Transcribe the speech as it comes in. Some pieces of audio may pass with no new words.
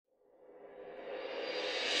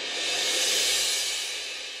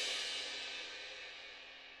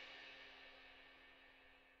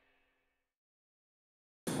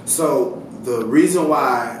So the reason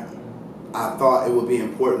why I thought it would be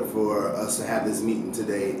important for us to have this meeting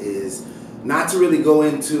today is not to really go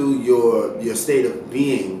into your state of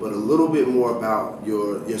being, but a little bit more about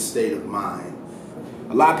your state of mind.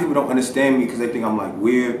 A lot of people don't understand me because they think I'm like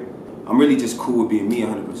weird. I'm really just cool with being me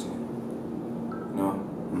 100%. You know?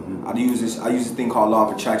 Mm-hmm. I use this thing called law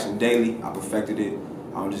of attraction daily. I perfected it.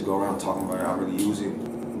 I don't just go around talking about it. I really use it.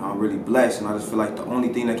 You know, I'm really blessed, and I just feel like the only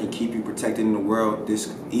thing that can keep you protected in the world,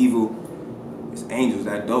 this evil, is angels.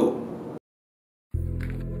 That dope.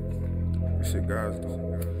 This shit, guys.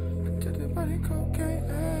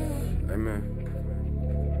 Hey, man.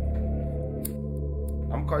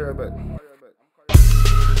 I'm gonna call you back.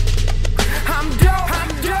 I'm dope,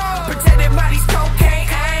 protected by these cocaine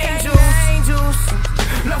angels.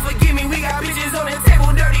 Lord forgive me, we got bitches on the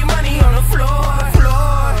table, dirty money on the floor.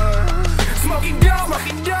 Smoking dope,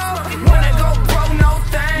 wanna go broke, no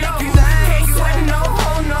thank you. Can't sweat no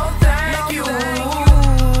hoe, no thank you.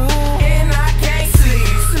 And I can't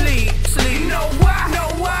sleep, know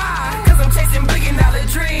why? Cause I'm chasing $1 billion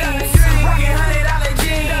dreams, rocking $100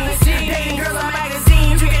 jeans, dating girls on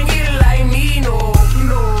magazines, you can get it like me, no.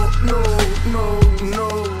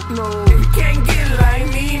 You can't get it like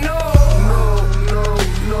me, no.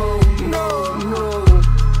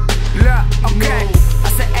 Look, okay, I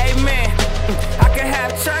said amen. I can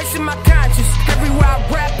have church in my conscience. Everywhere I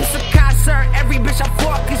rap is a concert. Every bitch I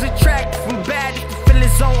fuck is a track. From bad to feel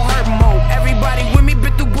his own hurt mode. Everybody with me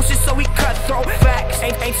been through bullshit, so we cutthroat. Facts,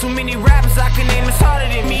 ain't too many rappers I can name that's harder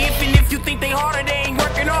than me. Even if you think they harder, they ain't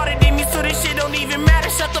working harder than me. So this shit don't even matter.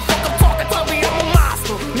 Shut the fuck up talking, tell me I'm a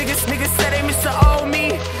monster. Niggas say they miss the old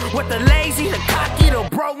me. What the lazy, the cocky, the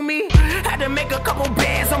broke me. Had to make a couple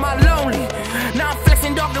bands on my lonely. Now I'm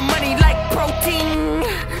flexing off the money like protein.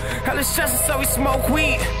 Hella stressing, so we smoke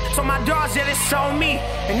weed. So my dogs, yeah, it's on me.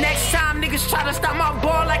 And next time niggas try to stop my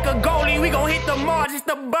ball like a goalie, we gon' hit the mall, just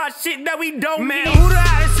the bust shit that we don't need. Who the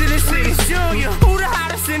hottest in the city? Reeves Junya. Who the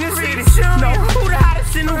hottest in the city? No, who the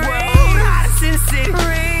hottest in the world? Who the hottest in the city?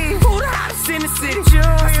 Who the hottest in the city?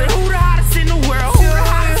 I said, who the hottest in the world? Who the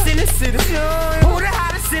hottest in the city? Who the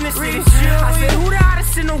hottest in the city? I said, who the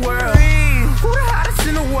hottest in the world? Who the hottest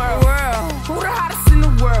in the world? Who the hottest in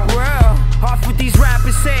the world? Off with these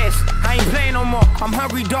rappers' heads, I ain't playing no more. I'm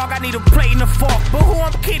hungry, dog, I need a plate and a fork. But who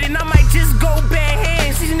I'm kidding, I might just go bad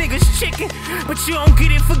hands. These niggas chicken, but you don't get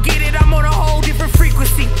it, forget it. I'm on a whole different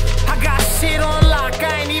frequency. I got shit on lock,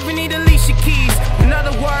 I ain't even need Alicia keys. In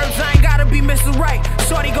other words, I ain't gotta be Mr. Right.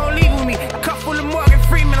 Shorty gon' leave with me, a cup full of Morgan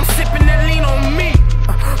Freeman. I'm sipping that lean on me.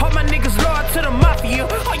 All my niggas loyal to the mafia.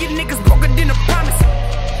 All you niggas broker than the promise.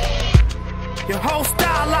 Your whole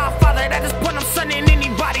style off, father, that is what I'm sunning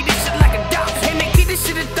anybody. This shit like a dog. And they keep this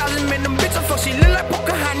shit 1,000, man. Them bitch, I fuck shit look like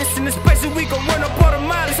Pocahontas in this place, and we gon' run up all the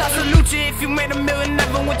mileage. I salute you if you made $1 million,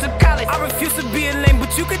 never went to college. I refuse to be a lame,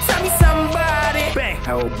 but you can tell me somebody. Bang.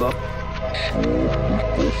 How old, buck?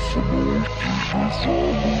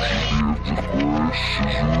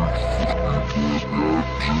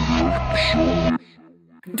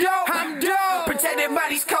 I'm dope, protected by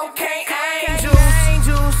these cocaine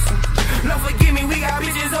angels. Lord forgive me, we got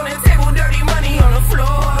bitches on the table, dirty money on the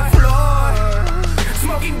floor.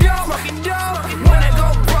 Smoking dope, wanna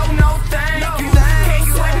go broke, no thank you. Can't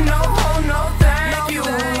sweat no hoe, no thank you.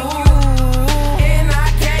 And I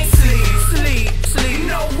can't sleep,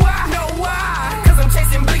 know why? Cause I'm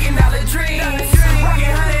chasing $1 billion dreams,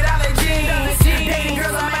 rocking $100 jeans, dating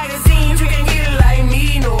girls on magazines, you can get it like me,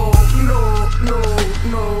 no.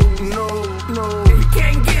 You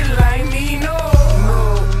can't get it like me, no.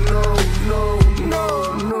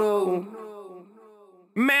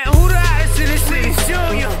 Man, who the hottest in the city?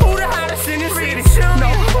 Who the hottest in the city? No,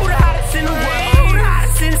 who the hottest in the world? Who the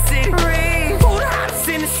hottest in the city? Who the hottest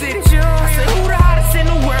in the city? I said, who the hottest in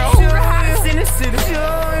the world? Who the hottest in the city?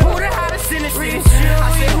 Who the hottest in the city? I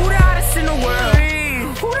said, who the hottest in the world?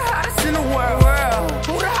 Who the hottest in the world?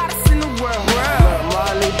 Who the hottest in the world?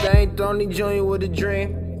 Marley ain't the only Junior with a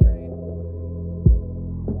dream.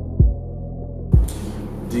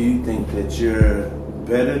 Do you think that you're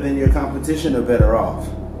better than your competition or better off?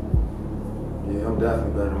 Yeah, I'm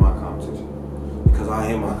definitely better than my competition. Because I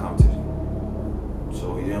am my competition.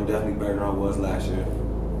 So yeah, I'm definitely better than I was last year.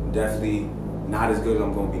 Definitely not as good as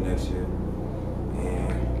I'm gonna be next year.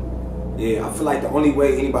 And yeah, I feel like the only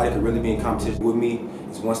way anybody could really be in competition with me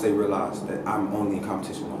is once they realize that I'm only in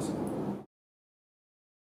competition with myself.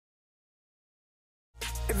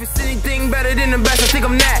 If it's anything better than the best, I think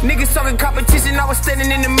I'm that. Niggas talking competition, I was standing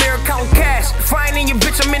in the mirror counting cash. If I ain't in your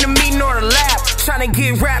bitch, I'm in the meeting or the lab. Trying to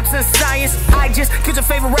get raps and science. I just get your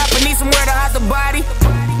favorite rapper, need somewhere to hide the body.